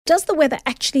Does the weather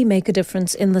actually make a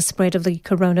difference in the spread of the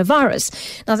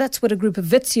coronavirus? Now, that's what a group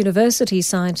of Wits University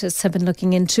scientists have been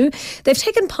looking into. They've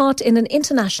taken part in an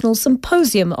international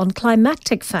symposium on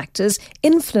climatic factors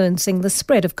influencing the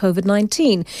spread of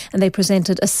COVID-19, and they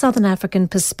presented a Southern African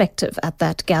perspective at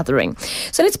that gathering.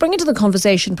 So let's bring into the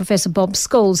conversation Professor Bob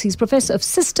Scholes. He's Professor of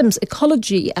Systems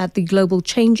Ecology at the Global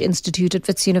Change Institute at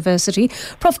Wits University.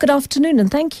 Prof, good afternoon, and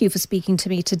thank you for speaking to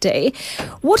me today.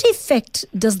 What effect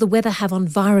does the weather have on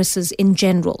viruses in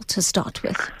general, to start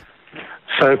with?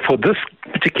 So for this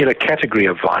particular category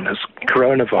of virus,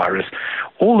 coronavirus,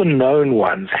 all the known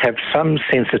ones have some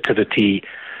sensitivity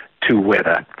to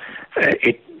weather.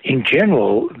 In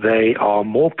general, they are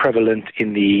more prevalent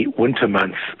in the winter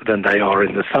months than they are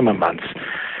in the summer months.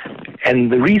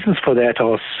 And the reasons for that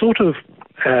are sort of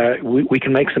we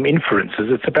can make some inferences.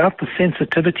 It's about the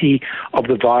sensitivity of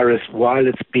the virus while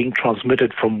it's being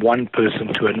transmitted from one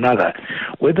person to another.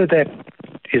 Whether that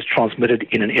is transmitted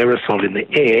in an aerosol in the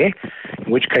air,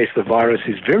 in which case the virus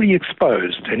is very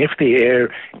exposed. And if the air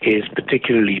is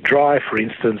particularly dry, for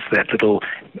instance, that little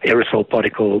aerosol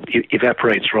particle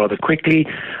evaporates rather quickly,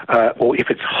 or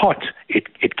if it's hot,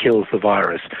 it kills the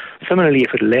virus. Similarly,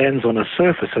 if it lands on a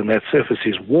surface and that surface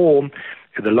is warm,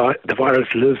 the virus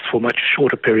lives for a much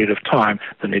shorter period of time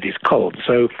than it is cold.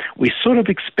 So we sort of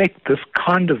expect this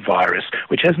kind of virus,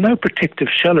 which has no protective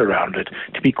shell around it,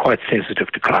 to be quite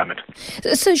sensitive to climate.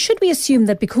 So should we assume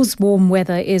that because warm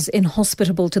weather is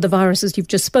inhospitable to the viruses you've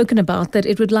just spoken about, that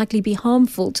it would likely be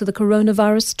harmful to the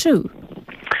coronavirus too?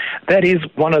 That is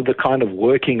one of the kind of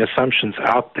working assumptions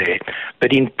out there.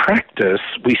 But in practice,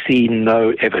 we see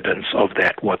no evidence of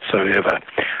that whatsoever.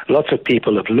 Lots of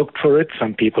people have looked for it.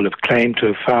 Some people have claimed to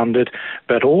have found it.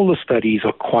 But all the studies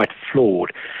are quite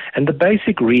flawed. And the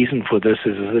basic reason for this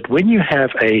is that when you have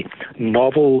a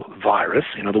novel virus,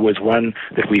 in other words, one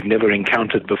that we've never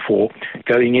encountered before,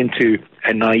 going into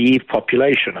a naive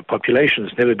population, a population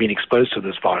that's never been exposed to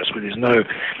this virus, where there's no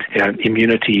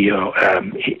immunity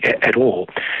at all,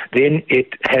 then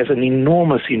it has an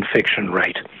enormous infection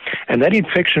rate. And that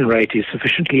infection rate is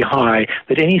sufficiently high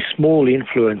that any small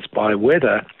influence by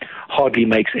weather hardly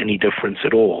makes any difference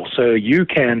at all. So you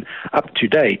can, up to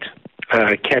date,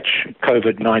 catch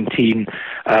COVID-19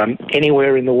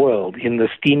 anywhere in the world, in the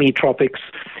steamy tropics,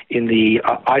 in the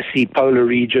icy polar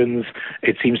regions.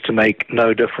 It seems to make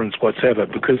no difference whatsoever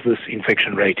because this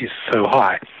infection rate is so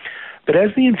high. But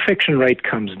as the infection rate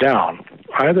comes down,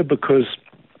 either because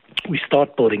we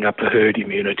start building up a herd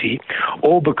immunity,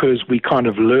 or because we kind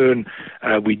of learn,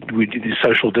 we do the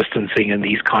social distancing and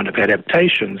these kind of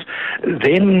adaptations,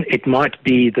 then it might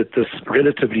be that this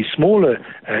relatively smaller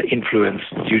influence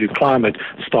due to climate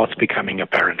starts becoming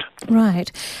apparent.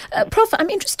 Right. Prof, I'm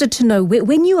interested to know,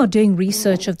 when you are doing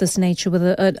research of this nature with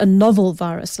a novel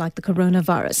virus like the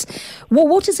coronavirus,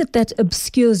 what is it that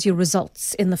obscures your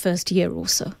results in the first year or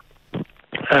so?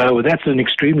 Well, that's an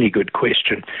extremely good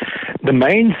question. The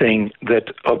main thing that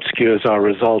obscures our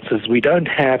results is we don't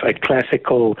have a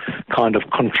classical kind of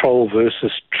control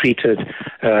versus treated,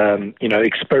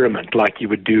 experiment like you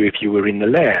would do if you were in the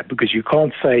lab, because you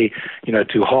can't say,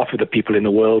 to half of the people in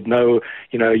the world, no,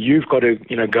 you've got to,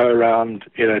 go around,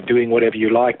 doing whatever you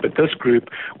like, but this group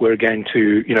we're going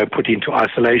to, put into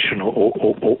isolation or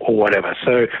whatever.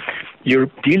 So you're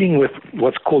dealing with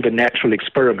what's called a natural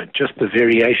experiment, just the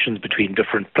variations between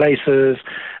different places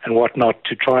and whatnot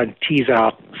to try and tease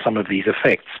out some of these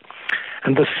effects.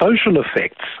 And the social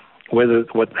effects, whether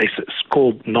what they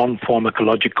call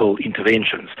non-pharmacological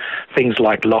interventions, things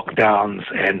like lockdowns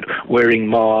and wearing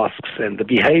masks and the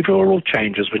behavioral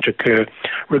changes which occur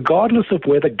regardless of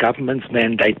whether governments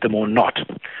mandate them or not.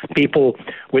 People,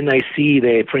 when they see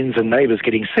their friends and neighbors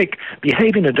getting sick,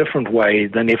 behave in a different way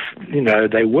than if,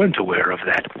 they weren't aware of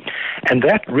that. And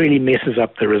that really messes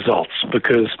up the results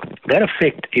because that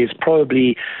effect is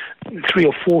probably 3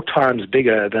 or 4 times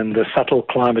bigger than the subtle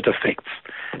climate effects.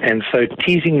 And so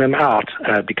teasing them out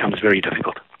becomes very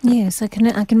difficult. Yes, I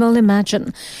can well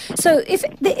imagine. So,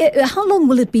 how long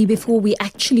will it be before we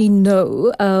actually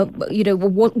know,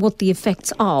 what the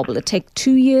effects are? Will it take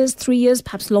 2 years, 3 years,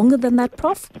 perhaps longer than that,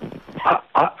 Prof?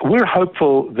 We're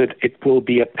hopeful that it will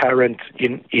be apparent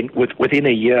within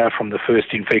a year from the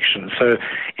first infection. So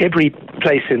every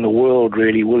place in the world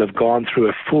really will have gone through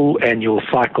a full annual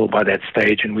cycle by that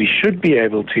stage, and we should be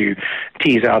able to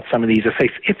tease out some of these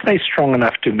effects if they're strong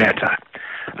enough to matter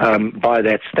by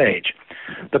that stage.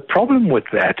 The problem with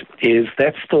that is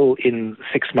that's still in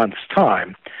 6 months'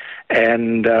 time,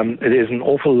 and there's an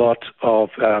awful lot of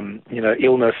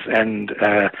illness and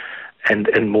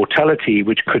mortality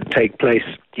which could take place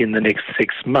in the next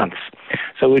 6 months.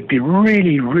 So it would be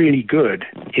really, really good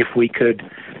if we could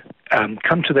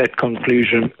come to that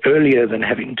conclusion earlier than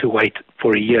having to wait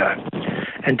for a year.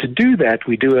 And to do that,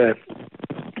 we do a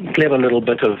clever little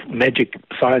bit of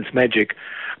science magic,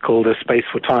 called a space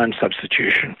for time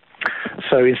substitution.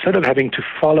 So instead of having to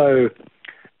follow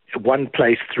one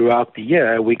place throughout the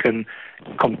year, we can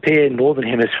compare Northern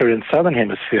Hemisphere and Southern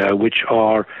Hemisphere, which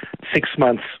are 6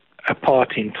 months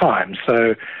apart in time.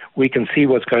 So we can see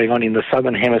what's going on in the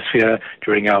Southern Hemisphere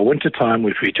during our winter time,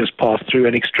 which we just passed through,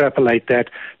 and extrapolate that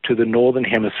to the Northern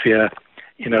Hemisphere,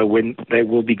 when they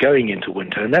will be going into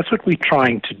winter. And that's what we're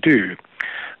trying to do.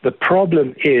 The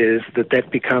problem is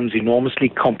that becomes enormously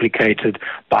complicated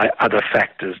by other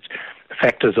factors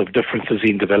of differences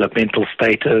in developmental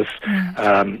status,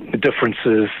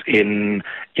 differences in,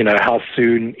 how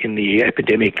soon in the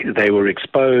epidemic they were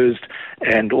exposed,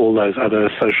 and all those other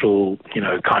social,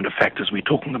 kind of factors we're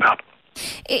talking about.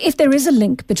 If there is a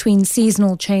link between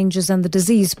seasonal changes and the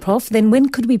disease, Prof, then when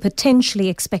could we potentially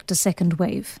expect a second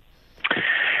wave?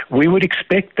 We would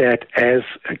expect that as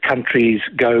countries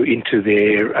go into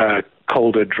their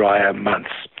colder, drier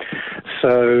months.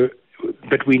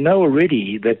 But we know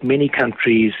already that many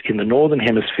countries in the Northern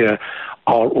Hemisphere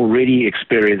are already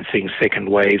experiencing second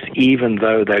waves, even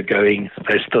though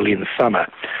they're still in summer.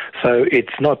 So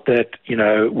it's not that,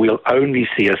 we'll only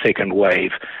see a second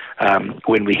wave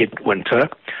when we hit winter.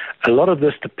 A lot of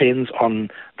this depends on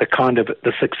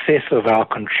the success of our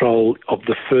control of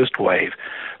the first wave.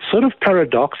 Sort of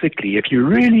paradoxically, if you're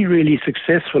really, really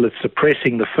successful at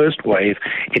suppressing the first wave,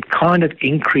 it kind of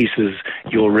increases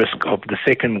your risk of the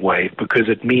second wave, because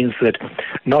it means that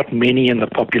not many in the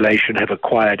population have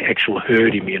acquired actual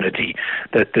herd immunity,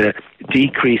 that the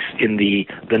decrease in the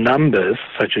numbers,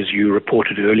 such as you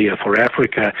reported earlier for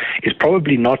Africa, is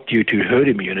probably not due to herd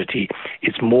immunity.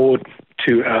 It's more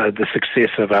to the success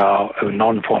of our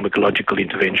non-pharmacological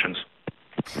interventions.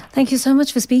 Thank you so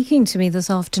much for speaking to me this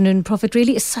afternoon, Prof. It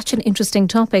really is such an interesting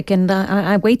topic, and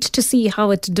I wait to see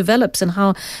how it develops and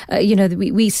how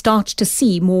we start to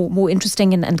see more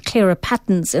interesting and clearer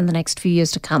patterns in the next few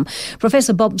years to come.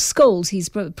 Professor Bob Scholes, he's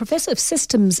Professor of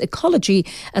Systems Ecology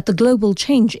at the Global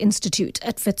Change Institute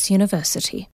at Wits University.